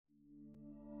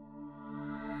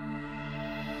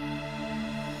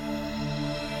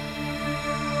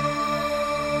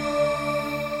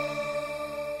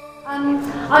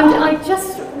I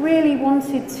just really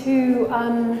wanted to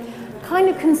kind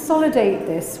of consolidate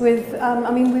this with, I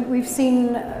mean, we've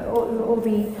seen all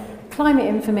the climate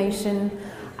information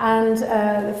and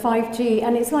the 5G,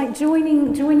 and it's like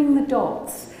joining the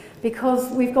dots,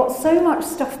 because we've got so much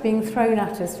stuff being thrown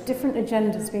at us, different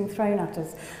agendas being thrown at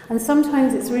us, and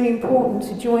sometimes it's really important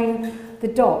to join the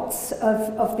dots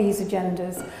of these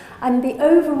agendas. And the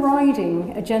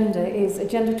overriding agenda is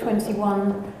Agenda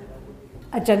 21,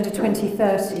 Agenda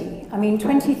 2030. I mean,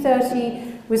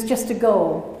 2030 was just a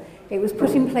goal. It was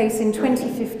put in place in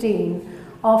 2015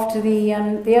 after the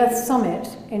Earth Summit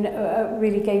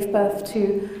really gave birth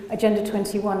to Agenda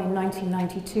 21 in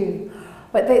 1992.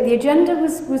 But the agenda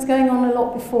was going on a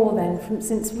lot before then,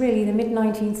 since really the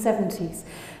mid-1970s.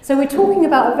 So we're talking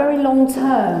about a very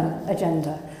long-term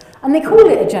agenda. And they call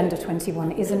it Agenda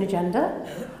 21. It is an agenda.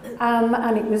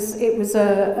 And it was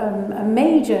a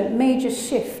major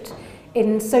shift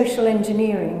in social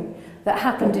engineering that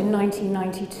happened in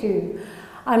 1992.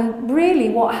 And really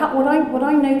what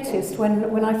I noticed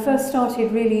when I first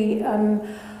started really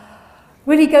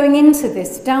going into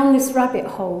this, down this rabbit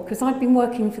hole, because I'd been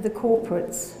working for the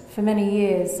corporates for many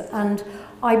years, and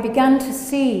I began to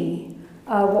see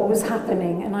what was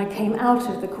happening, and I came out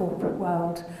of the corporate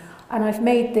world, and I've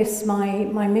made this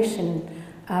my mission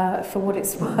for what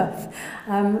it's worth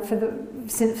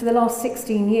for the last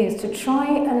 16 years, to try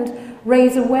and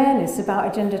raise awareness about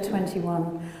Agenda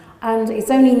 21. And it's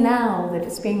only now that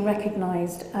it's being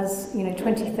recognised as,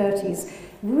 2030 is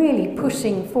really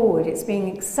pushing forward. It's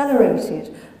being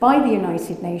accelerated by the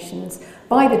United Nations,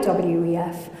 by the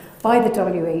WEF, by the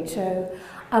WHO,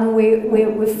 and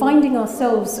we're finding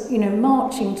ourselves,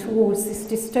 marching towards this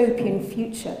dystopian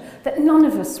future that none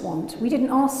of us want. We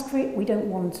didn't ask for it, we don't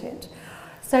want it.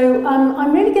 So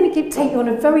I'm really going to take you on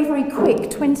a very, very quick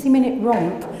 20-minute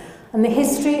romp on the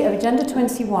history of Agenda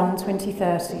 21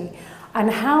 2030 and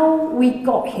how we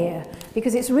got here,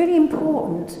 because it's really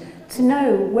important to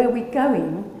know where we're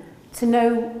going, to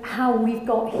know how we've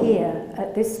got here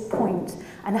at this point,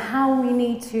 and how we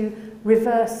need to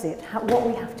reverse it, what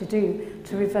we have to do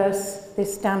to reverse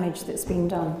this damage that's been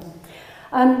done.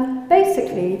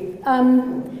 Basically,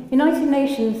 United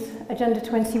Nations Agenda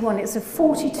 21, it's a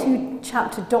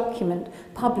 42-chapter document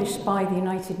published by the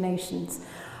United Nations.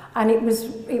 And it was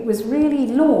really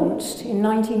launched in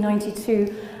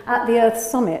 1992 at the Earth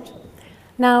Summit.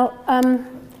 Now,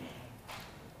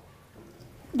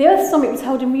 the Earth Summit was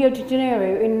held in Rio de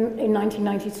Janeiro in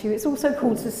 1992. It's also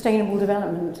called Sustainable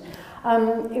Development.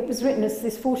 It was written as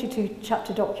this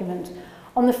 42-chapter document.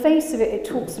 On the face of it, it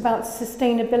talks about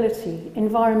sustainability,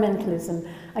 environmentalism,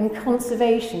 and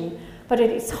conservation. But at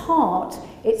its heart,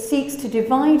 it seeks to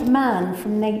divide man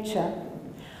from nature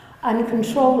and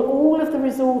control all of the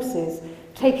resources,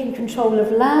 taking control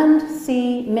of land,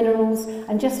 sea, minerals,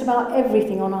 and just about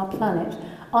everything on our planet,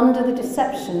 under the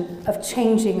deception of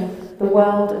changing the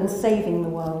world and saving the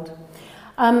world.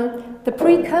 The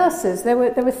precursors, there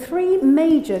were three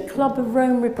major Club of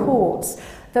Rome reports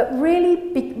that really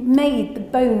made the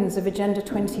bones of Agenda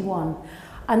 21.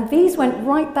 And these went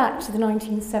right back to the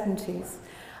 1970s.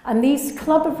 And these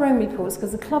Club of Rome reports,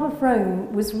 because the Club of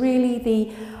Rome was really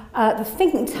the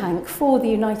think tank for the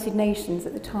United Nations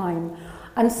at the time.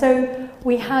 And so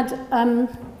we had,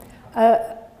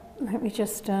 let me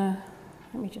just do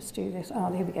this.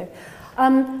 Oh, here we go.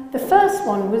 The first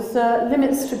one was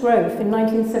Limits to Growth in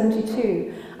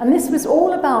 1972. And this was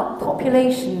all about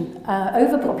population,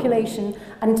 overpopulation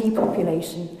and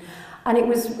depopulation. And it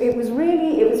was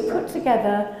put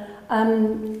together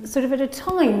sort of at a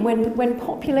time when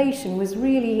population was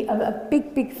really a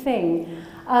big thing.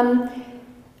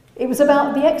 It was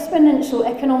about the exponential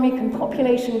economic and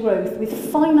population growth with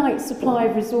finite supply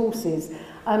of resources,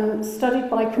 studied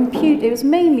by computer. It was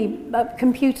mainly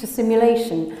computer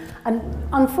simulation, and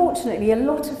unfortunately a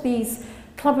lot of these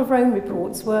Club of Rome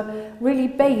reports were really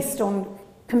based on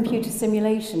computer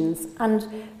simulations, and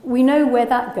we know where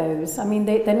that goes. I mean,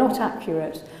 they're not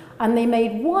accurate, and they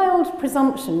made wild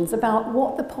presumptions about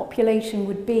what the population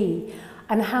would be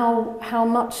and how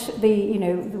much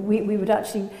we would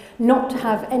actually not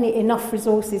have enough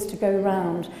resources to go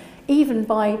around. Even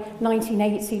by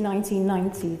 1980,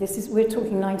 1990, we're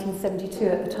talking 1972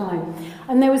 at the time.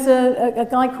 And there was a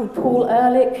guy called Paul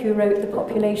Ehrlich who wrote The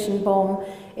Population Bomb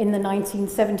in the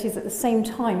 1970s at the same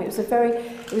time. It was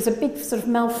a big sort of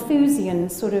Malthusian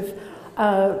sort of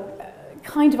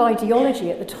kind of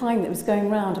ideology at the time that was going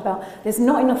around about there's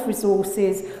not enough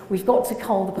resources, we've got to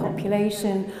cull the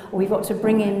population, or we've got to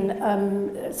bring in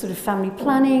sort of family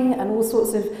planning and all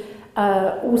sorts of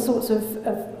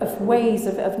ways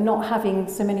of not having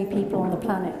so many people on the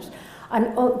planet.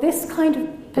 And this kind of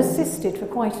persisted for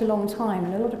quite a long time,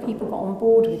 and a lot of people got on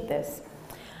board with this.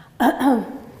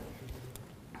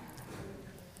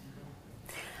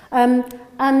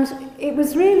 And it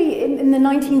was really in the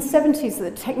 1970s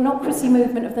that the technocracy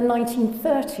movement of the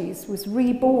 1930s was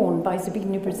reborn by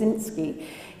Zbigniew Brzezinski.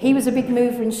 He was a big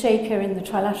mover and shaker in the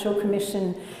Trilateral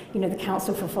Commission, the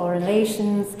Council for Foreign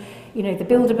Relations, the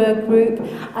Bilderberg Group,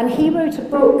 and he wrote a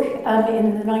book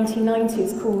in the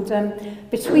 1990s called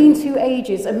Between Two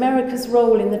Ages, America's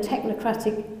Role in the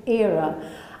Technocratic Era.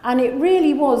 And it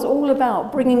really was all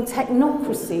about bringing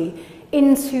technocracy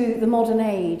into the modern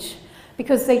age.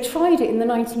 Because they tried it in the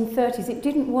 1930s, it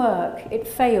didn't work, it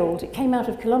failed. It came out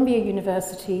of Columbia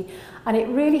University, and it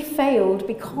really failed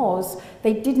because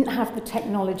they didn't have the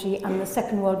technology and the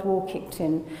Second World War kicked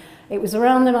in. It was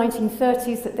around the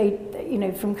 1930s that they,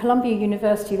 from Columbia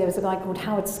University, there was a guy called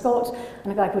Howard Scott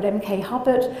and a guy called M.K.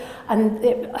 Hubbard. And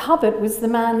Hubbard was the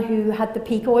man who had the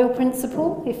peak oil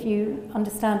principle, if you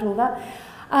understand all that.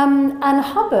 And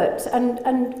Hubbard and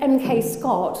M.K.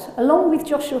 Scott, along with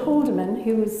Joshua Haldeman,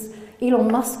 who was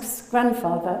Elon Musk's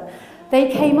grandfather,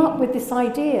 they came up with this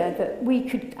idea that we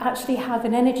could actually have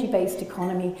an energy-based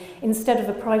economy instead of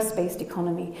a price-based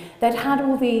economy. They'd had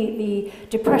all the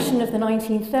depression of the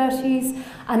 1930s,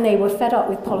 and they were fed up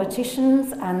with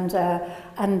politicians and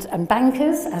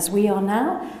bankers, as we are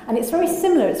now. And it's very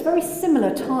similar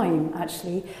time,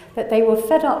 actually, that they were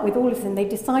fed up with all of them. They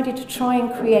decided to try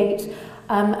and create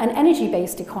an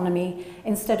energy-based economy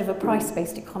instead of a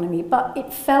price-based economy. But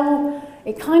it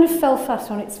kind of fell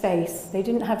flat on its face. They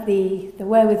didn't have the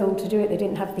wherewithal to do it, they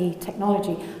didn't have the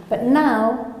technology, but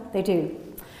now they do.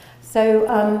 So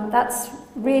that's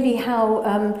really how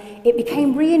it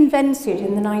became reinvented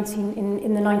in the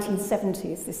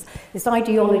 1970s, this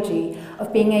ideology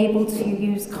of being able to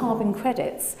use carbon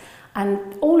credits.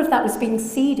 And all of that was being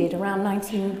seeded around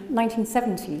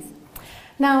 1970s.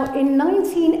 Now, in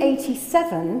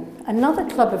 1987, another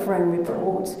Club of Rome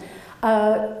report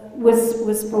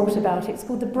was brought about. It's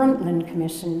called the Brundtland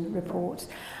Commission report.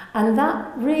 And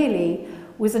that really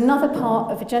was another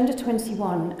part of Agenda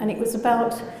 21, and it was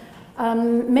about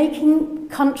making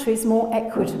countries more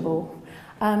equitable.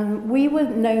 We were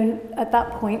known at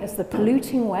that point as the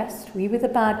polluting West. We were the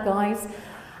bad guys.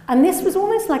 And this was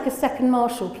almost like a second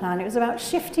Marshall Plan. It was about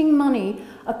shifting money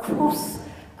across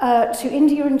to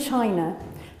India and China,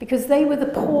 because they were the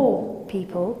poor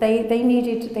people.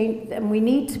 And we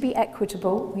need to be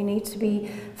equitable, we need to be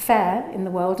fair in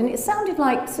the world. And it sounded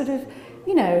like sort of,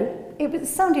 it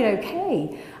sounded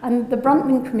okay. And the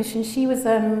Brundtland Commission, she was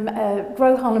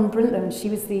Gro Harlem Brundtland,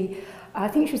 I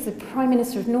think she was the Prime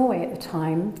Minister of Norway at the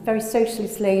time, very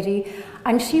socialist lady,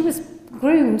 and she was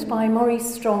groomed by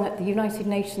Maurice Strong at the United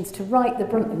Nations to write the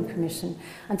Brundtland Commission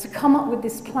and to come up with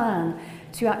this plan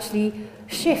to actually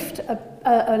shift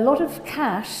a lot of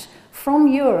cash from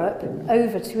Europe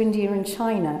over to India and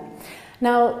China.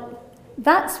 Now,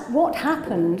 that's what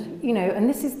happened, and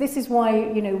this is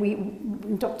why,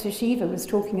 Dr. Shiva was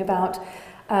talking about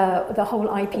the whole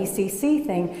IPCC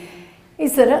thing,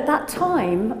 is that at that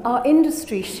time, our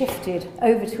industry shifted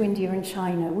over to India and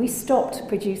China. We stopped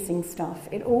producing stuff.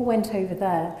 It all went over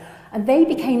there. And they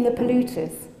became the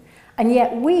polluters. And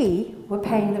yet we were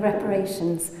paying the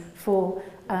reparations for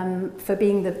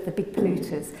being the big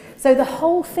polluters. So the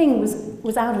whole thing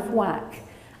was out of whack.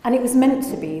 And it was meant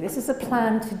to be. This is a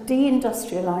plan to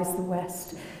deindustrialize the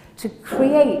West, to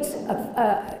create,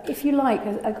 if you like,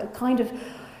 a kind of...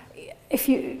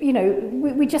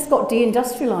 we just got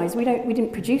deindustrialized. We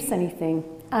didn't produce anything,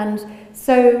 and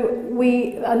so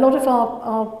a lot of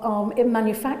our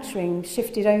manufacturing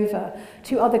shifted over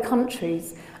to other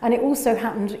countries, and it also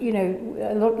happened.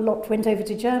 A lot went over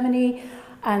to Germany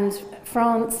and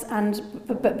France,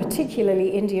 but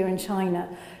particularly India and China.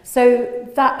 So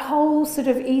that whole sort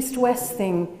of East-West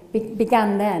thing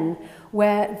began then,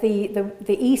 where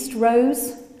the East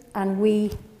rose and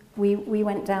we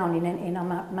went down in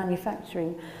our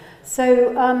manufacturing.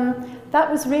 So that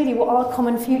was really what our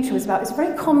common future was about. It's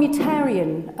very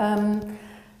communitarian.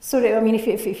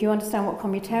 If you understand what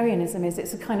communitarianism is,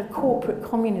 it's a kind of corporate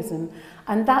communism.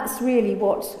 And that's really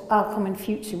what our common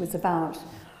future was about.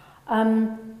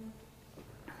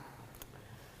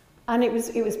 And it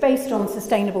was based on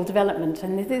sustainable development,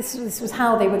 and this was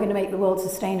how they were going to make the world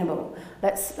sustainable.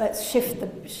 Let's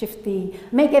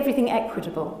make everything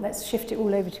equitable. Let's shift it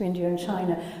all over to India and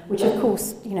China, which of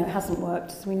course hasn't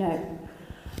worked, as we know.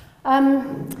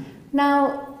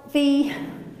 Now the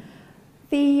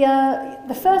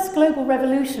first global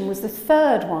revolution was the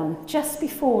third one, just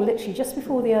before the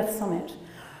Earth Summit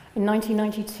in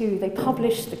 1992. The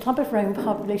Club of Rome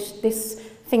published this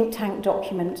think tank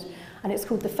document. and it's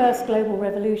called The First Global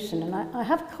Revolution, and I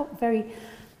have a very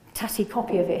tatty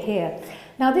copy of it here.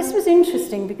 Now, this was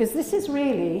interesting because this is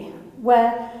really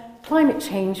where climate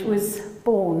change was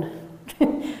born,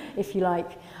 if you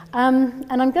like. And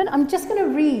I'm just going to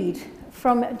read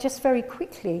from, just very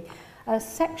quickly, a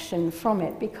section from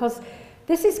it, because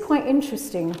this is quite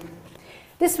interesting.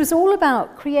 This was all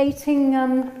about creating,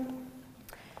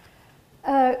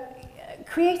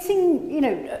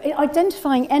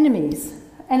 identifying enemies,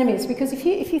 because if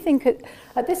you think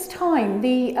at this time,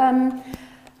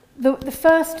 the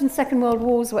First and Second World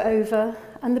Wars were over,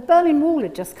 and the Berlin Wall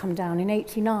had just come down in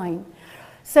 '89.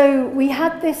 So we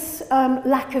had this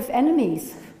lack of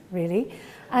enemies, really,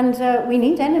 and we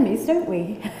need enemies, don't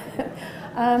we?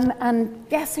 And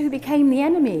guess who became the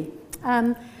enemy?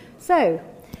 On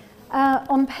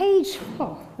page,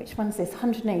 which one's this,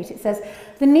 108, it says,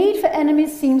 the need for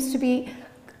enemies seems to be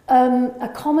a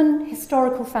common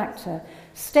historical factor.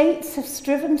 States have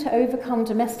striven to overcome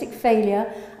domestic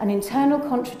failure and internal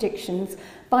contradictions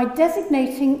by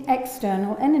designating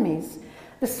external enemies.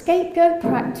 The scapegoat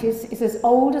practice is as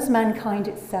old as mankind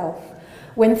itself.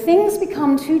 When things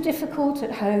become too difficult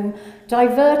at home,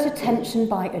 divert attention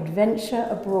by adventure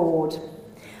abroad.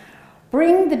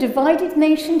 Bring the divided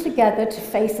nation together to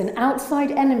face an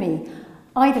outside enemy,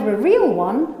 either a real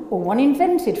one or one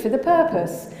invented for the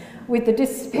purpose. With the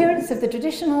disappearance of the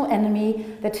traditional enemy,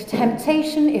 the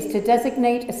temptation is to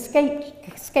designate a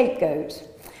scapegoat,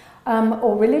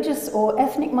 or religious or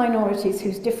ethnic minorities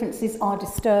whose differences are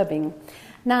disturbing.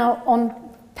 Now, on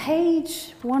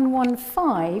page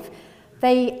 115,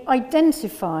 they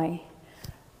identify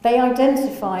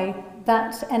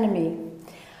that enemy.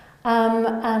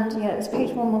 It's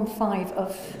page 115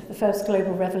 of The First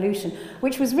Global Revolution,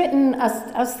 which was written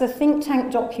as the think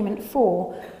tank document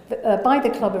by the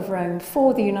Club of Rome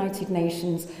for the United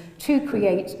Nations to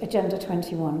create Agenda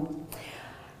 21.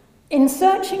 In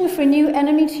searching for a new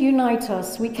enemy to unite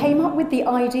us, we came up with the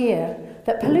idea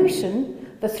that pollution,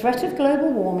 the threat of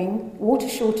global warming, water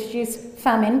shortages,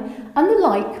 famine, and the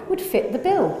like would fit the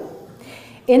bill.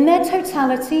 In their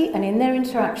totality and in their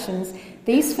interactions,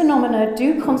 these phenomena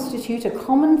do constitute a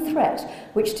common threat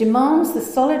which demands the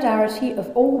solidarity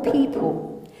of all people.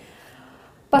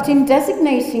 But in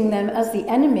designating them as the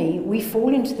enemy, we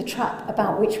fall into the trap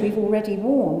about which we've already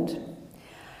warned.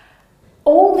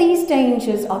 All these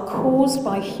dangers are caused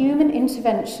by human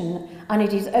intervention, and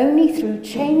it is only through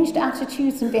changed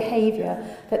attitudes and behaviour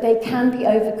that they can be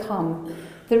overcome.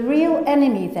 The real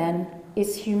enemy, then,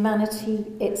 is humanity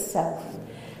itself.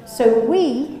 So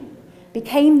we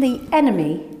became the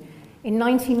enemy in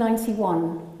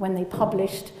 1991 when they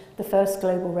published The First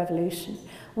Global Revolution.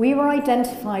 We were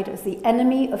identified as the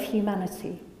enemy of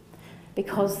humanity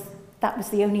because that was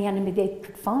the only enemy they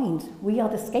could find. We are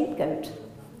the scapegoat,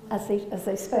 as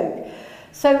they spoke.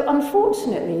 So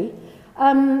unfortunately,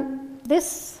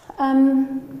 it's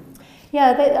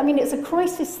a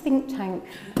crisis think tank.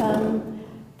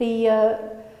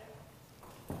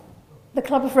 The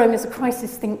Club of Rome is a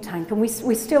crisis think tank, and we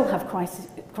still have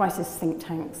crisis think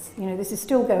tanks. You know, this is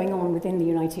still going on within the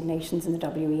United Nations and the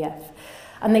WEF,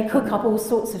 and they cook up all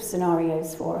sorts of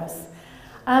scenarios for us.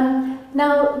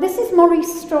 Now, this is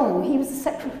Maurice Strong. He was the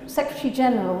Secretary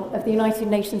General of the United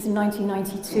Nations in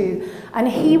 1992, and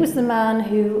he was the man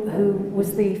who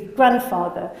was the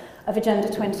grandfather of Agenda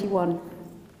 21.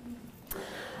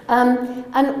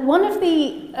 And one of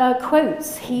the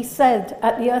quotes he said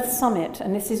at the Earth Summit,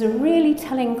 and this is a really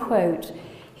telling quote,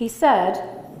 he said,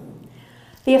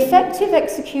 "The effective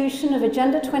execution of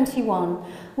Agenda 21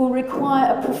 will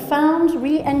require a profound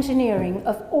re-engineering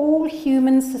of all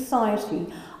human society,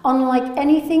 unlike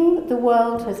anything the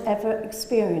world has ever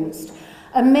experienced.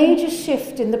 A major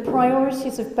shift in the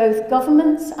priorities of both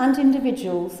governments and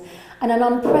individuals, and an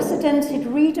unprecedented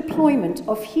redeployment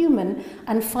of human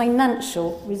and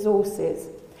financial resources.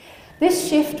 This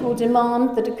shift will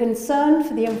demand that a concern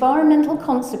for the environmental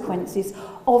consequences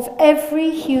of every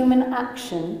human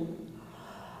action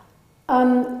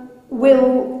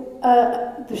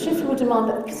the shift will demand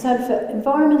that the concern for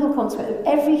environmental consequences of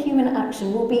every human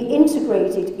action will be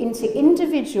integrated into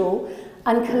individual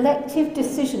and collective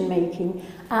decision-making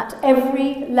at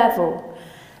every level."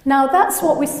 Now, that's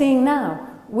what we're seeing now.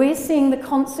 We're seeing the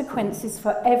consequences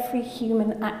for every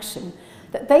human action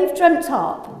that they've dreamt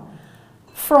up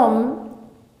from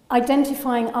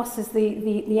identifying us as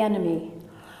the enemy.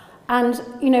 And,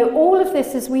 all of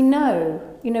this, as we know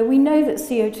that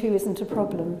CO2 isn't a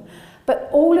problem, but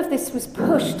all of this was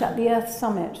pushed at the Earth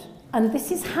Summit. And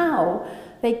this is how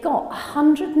they got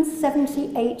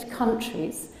 178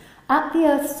 countries at the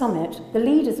Earth Summit, the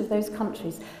leaders of those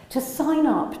countries, to sign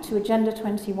up to Agenda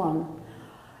 21.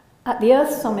 at the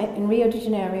Earth Summit in Rio de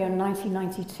Janeiro in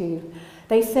 1992,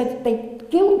 they said they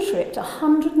guilt-tripped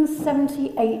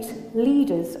 178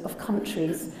 leaders of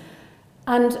countries,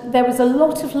 and there was a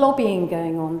lot of lobbying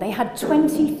going on. They had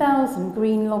 20,000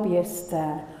 green lobbyists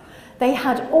there. They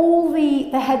had all the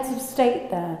heads of state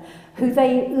there who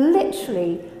they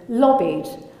literally lobbied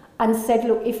and said,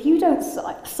 look, if you don't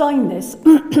sign this,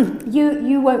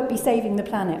 you won't be saving the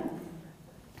planet.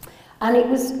 And it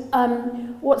was,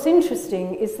 what's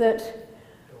interesting is that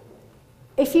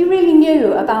if you really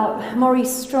knew about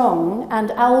Maurice Strong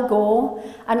and Al Gore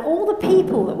and all the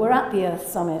people that were at the Earth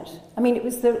Summit, I mean, it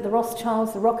was the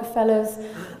Rothschilds, the Rockefellers,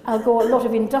 Al Gore, a lot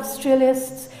of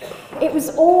industrialists. It was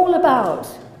all about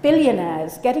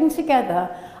billionaires getting together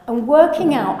and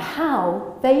working out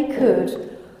how they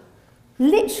could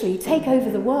literally take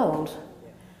over the world.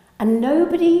 And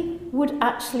nobody would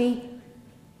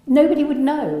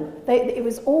know. It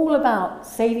was all about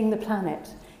saving the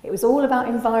planet. It was all about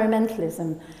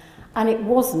environmentalism. And it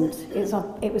wasn't.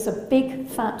 It was a big,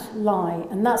 fat lie.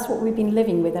 And that's what we've been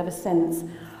living with ever since.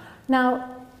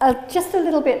 Now, just a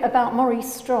little bit about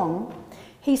Maurice Strong.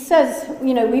 He says,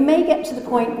 you know, we may get to the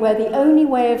point where the only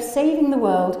way of saving the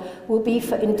world will be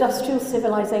for industrial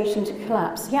civilization to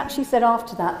collapse. He actually said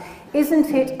after that, isn't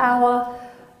it our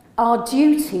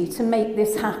duty to make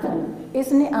this happen?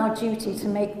 Isn't it our duty to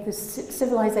make the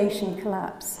civilization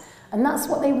collapse? And that's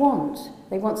what they want.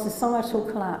 They want societal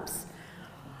collapse.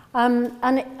 And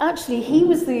actually, he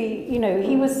was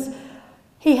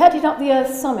he headed up the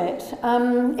Earth Summit.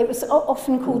 It was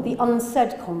often called the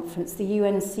Unsaid Conference, the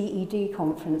UNCED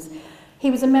Conference. He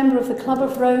was a member of the Club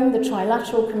of Rome, the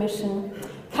Trilateral Commission,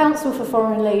 Council for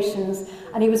Foreign Relations,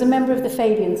 and he was a member of the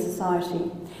Fabian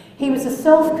Society. He was a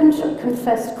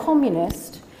self-confessed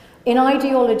communist in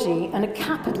ideology and a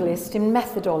capitalist in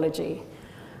methodology.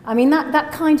 I mean,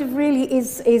 that kind of really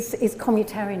is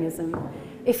communitarianism.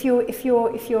 If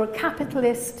you're a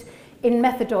capitalist in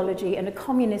methodology and a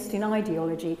communist in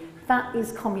ideology, that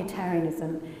is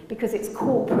communitarianism, because it's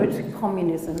corporate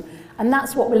communism. And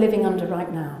that's what we're living under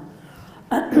right now.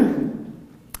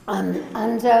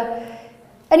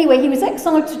 Anyway, he was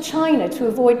exiled to China to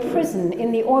avoid prison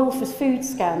in the oil for food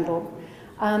scandal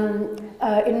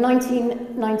in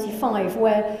 1995,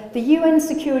 where the UN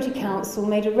Security Council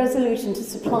made a resolution to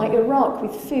supply Iraq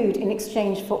with food in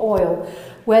exchange for oil,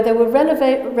 where there were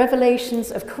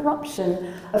revelations of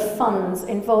corruption of funds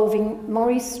involving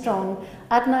Maurice Strong,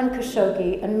 Adnan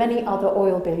Khashoggi, and many other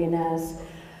oil billionaires.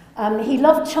 He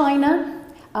loved China.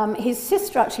 His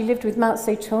sister actually lived with Mao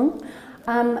Zedong.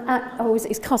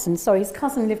 His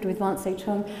cousin lived with Mao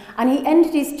Zedong, and he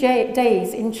ended his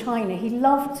days in China. He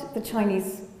loved the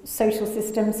Chinese social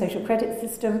system, social credit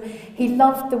system. He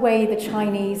loved the way the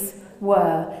Chinese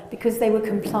were, because they were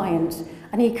compliant,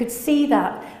 and he could see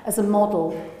that as a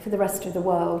model for the rest of the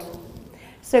world,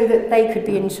 so that they could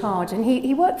be in charge. And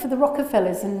he worked for the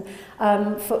Rockefellers and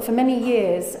for many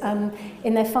years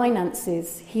in their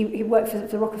finances. He worked for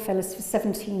the Rockefellers for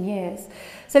 17 years.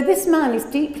 So this man is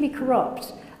deeply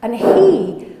corrupt, and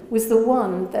he was the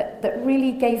one that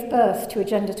really gave birth to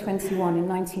Agenda 21 in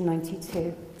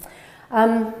 1992.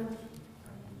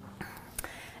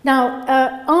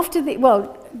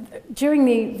 During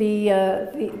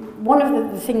one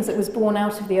of the things that was born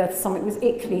out of the Earth Summit was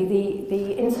ICLEI,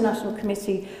 the International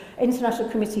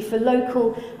Committee for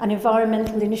Local and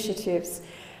Environmental Initiatives.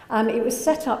 It was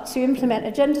set up to implement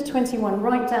Agenda 21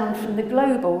 right down from the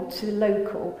global to the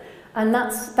local, and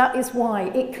that is why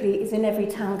ICLEI is in every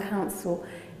town council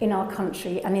in our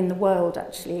country and in the world,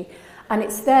 actually. And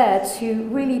it's there to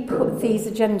really put these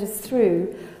agendas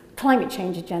through, climate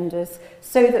change agendas,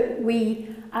 so that we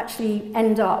actually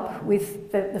end up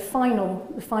with the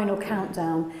final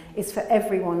countdown is for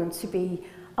everyone to be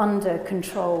under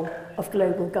control of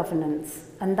global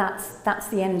governance. And that's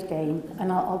the end game,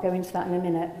 and I'll go into that in a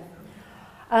minute.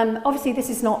 Obviously, this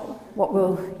is not what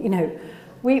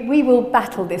we will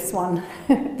battle this one.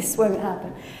 This won't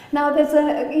happen. Now, there's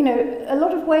a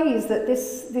lot of ways that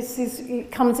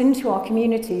it comes into our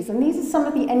communities, and these are some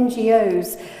of the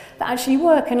NGOs that actually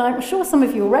work, and I'm sure some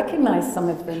of you will recognise some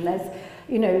of them. There's,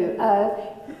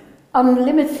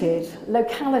 Unlimited,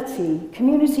 Locality,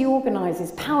 Community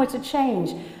Organisers, Power to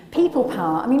Change, People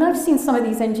Power. I mean, I've seen some of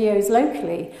these NGOs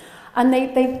locally, and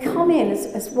they've come in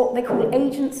as what they call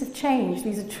agents of change.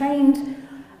 These are trained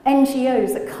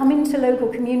NGOs that come into local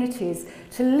communities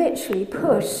to literally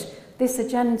push this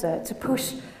agenda, to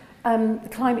push the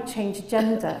climate change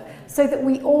agenda, so that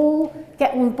we all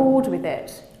get on board with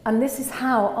it. And this is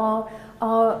how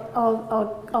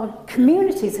our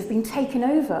communities have been taken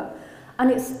over. And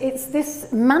it's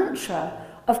this mantra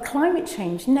of climate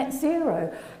change, net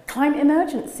zero, climate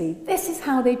emergency. This is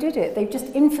how they did it. They've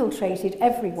just infiltrated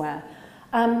everywhere.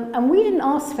 And we didn't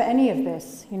ask for any of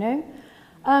this, you know.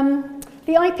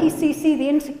 The IPCC, the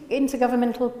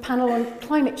Intergovernmental Panel on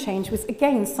Climate Change, was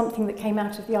again something that came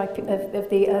out of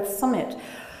the Earth Summit.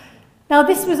 Now,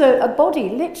 this was a body,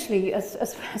 literally,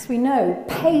 as we know,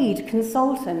 paid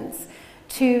consultants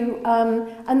to,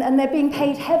 and they're being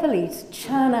paid heavily to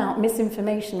churn out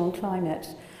misinformation on climate.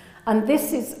 And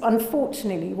this is,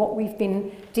 unfortunately, what we've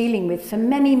been dealing with for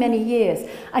many, many years.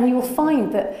 And you'll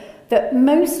find that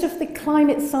most of the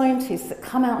climate scientists that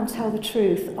come out and tell the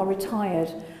truth are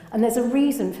retired. And there's a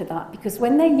reason for that, because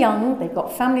when they're young, they've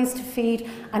got families to feed,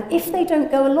 and if they don't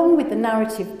go along with the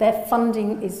narrative, their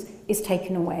funding is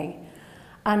taken away.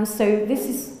 And so this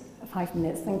is 5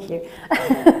 minutes, thank you.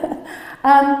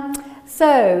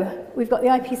 So we've got the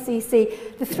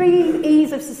IPCC, the 3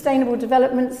 E's of sustainable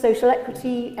development: social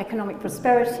equity, economic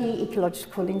prosperity,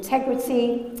 ecological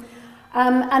integrity.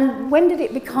 And when did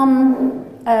it become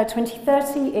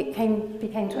 2030? It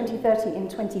became 2030 in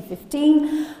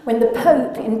 2015, when the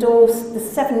Pope endorsed the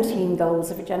 17 goals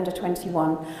of Agenda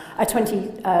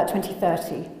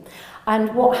 2030.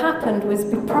 And what happened was,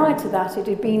 prior to that, it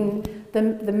had been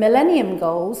the Millennium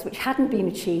Goals, which hadn't been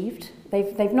achieved.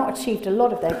 They've not achieved a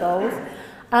lot of their goals.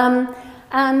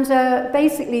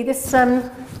 Basically, this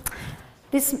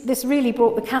really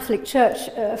brought the Catholic Church,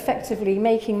 effectively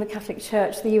making the Catholic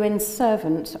Church the UN's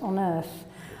servant on earth.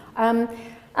 And,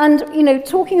 you know,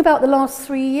 talking about the last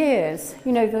 3 years,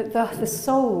 you know, the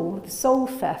soul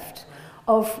theft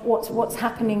of what's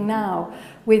happening now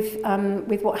with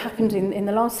what happened in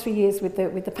the last 3 years with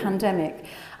the pandemic.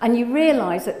 And you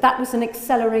realise that was an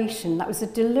acceleration, that was a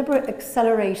deliberate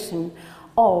acceleration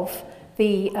of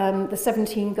the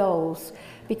 17 goals.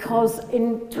 Because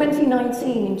in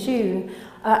 2019, in June,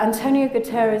 Antonio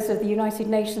Guterres of the United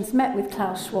Nations met with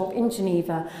Klaus Schwab in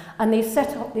Geneva, and they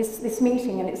set up this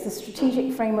meeting, and it's the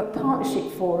Strategic Framework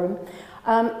Partnership Forum,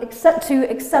 except to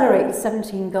accelerate the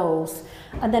 17 goals.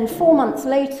 And then 4 months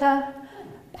later,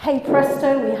 hey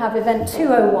presto, we have Event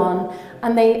 201,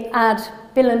 and they add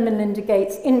Bill and Melinda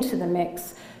Gates into the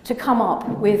mix to come up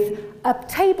with a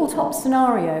tabletop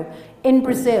scenario. In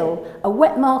Brazil, a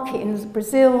wet market in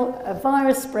Brazil, a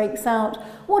virus breaks out.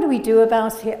 What do we do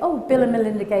about it? Oh, Bill and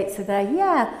Melinda Gates are there.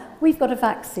 Yeah, we've got a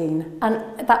vaccine. And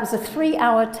that was a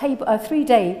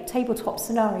 3-day tabletop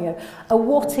scenario. A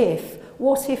what if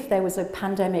there was a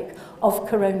pandemic of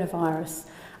coronavirus?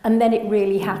 And then it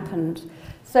really happened.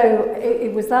 So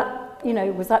it was that, you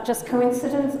know, was that just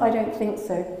coincidence? I don't think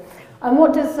so. And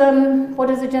what does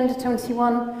Agenda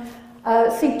 21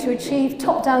 seek to achieve?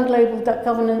 Top-down global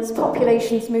governance,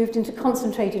 populations moved into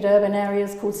concentrated urban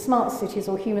areas called smart cities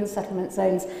or human settlement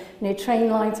zones near train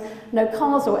lines, no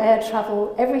cars or air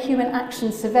travel, every human action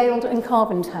surveilled and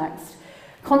carbon taxed,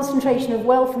 concentration of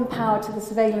wealth and power to the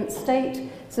surveillance state,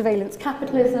 surveillance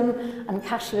capitalism and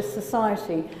cashless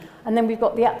society. And then we've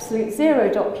got the Absolute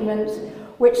Zero document,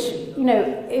 which, you know,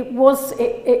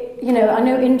 you know, I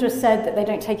know Indra said that they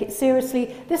don't take it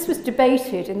seriously. This was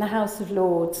debated in the House of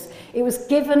Lords. It was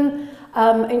given,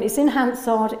 it's in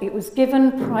Hansard, it was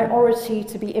given priority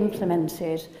to be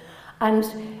implemented. And,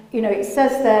 you know, it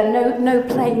says there, no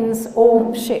planes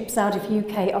or ships out of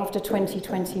UK after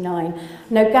 2029.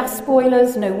 No gas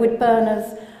boilers, no wood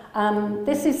burners.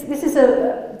 This is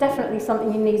definitely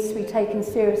something that needs to be taken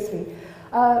seriously.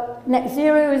 Net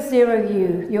zero is zero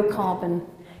your carbon,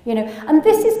 you know, and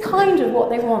this is kind of what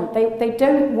they want. They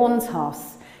don't want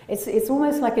us. It's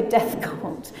almost like a death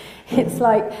cult. It's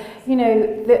like, you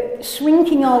know,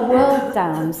 shrinking our world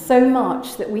down so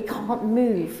much that we can't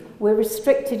move. We're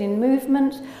restricted in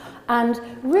movement. And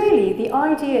really, the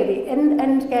idea, the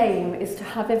end game, is to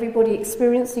have everybody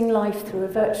experiencing life through a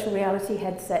virtual reality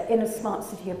headset in a smart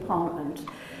city apartment,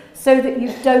 so that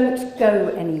you don't go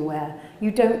anywhere, you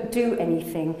don't do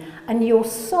anything, and your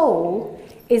soul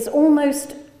is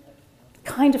almost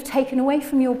kind of taken away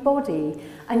from your body,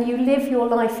 and you live your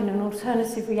life in an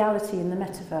alternative reality in the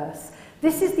metaverse.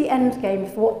 This is the end game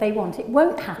of what they want. It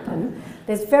won't happen.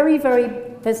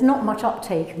 There's not much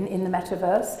uptake in the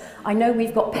metaverse. I know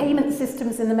we've got payment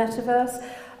systems in the metaverse,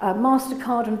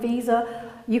 MasterCard and Visa.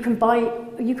 You can buy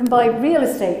real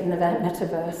estate in the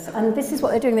metaverse, and this is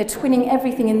what they're doing. They're twinning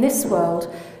everything in this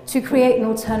world to create an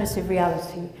alternative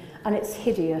reality, and it's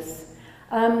hideous.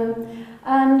 And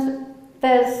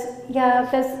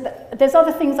there's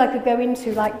other things I could go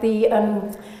into, like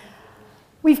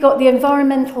we've got the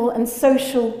environmental and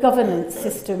social governance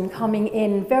system coming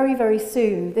in very, very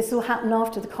soon. This will happen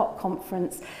after the COP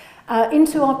conference.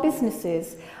 into our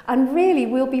businesses, and really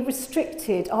we'll be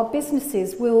restricted. Our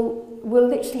businesses will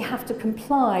literally have to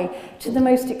comply to the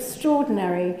most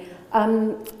extraordinary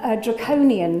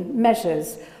draconian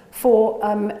measures for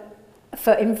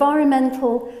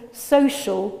environmental,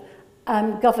 social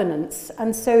governance.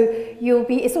 And so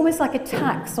it's almost like a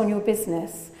tax on your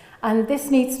business, and this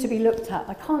needs to be looked at.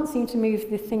 I can't seem to move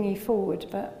the thingy forward,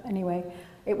 but anyway,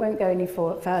 it won't go any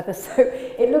further. So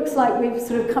it looks like we've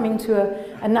sort of coming to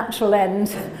a natural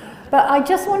end. But I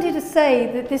just wanted to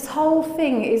say that this whole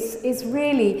thing is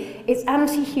really, it's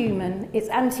anti-human, it's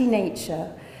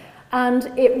anti-nature,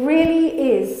 and it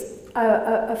really is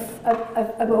a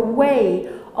way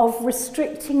of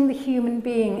restricting the human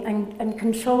being and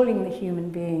controlling the human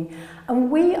being.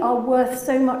 And we are worth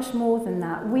so much more than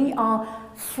that. We are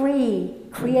free,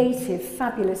 creative,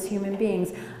 fabulous human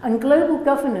beings. And global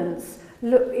governance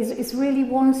is really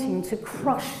wanting to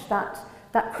crush that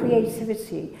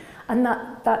creativity and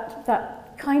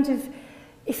that kind of,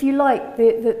 if you like,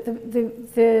 the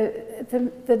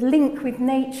link with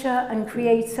nature and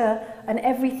creator and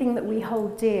everything that we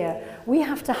hold dear. We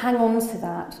have to hang on to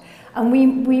that. And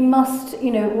we must,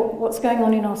 you know, what's going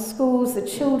on in our schools, the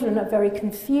children are very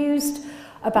confused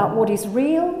about what is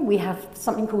real. We have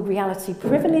something called reality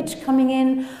privilege coming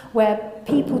in, where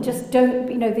people just don't,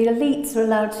 you know, the elites are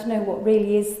allowed to know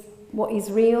what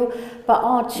is real, but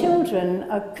our children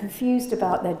are confused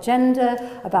about their gender,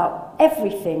 about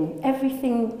everything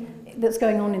that's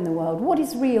going on in the world. What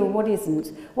is real, what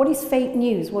isn't? What is fake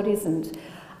news, what isn't?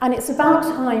 And it's about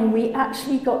time we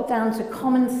actually got down to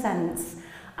common sense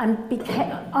and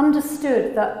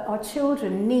understood that our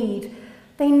children need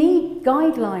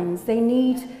guidelines, they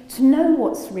need to know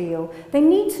what's real, they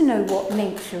need to know what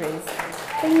nature is,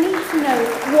 they need to know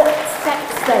what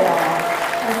sex they are.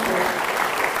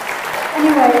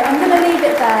 Anyway, I'm going to leave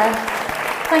it there.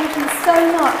 Thank you so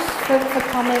much for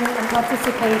coming and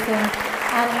participating,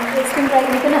 and it's been great.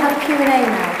 We're going to have Q&A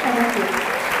now. Thank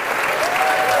you.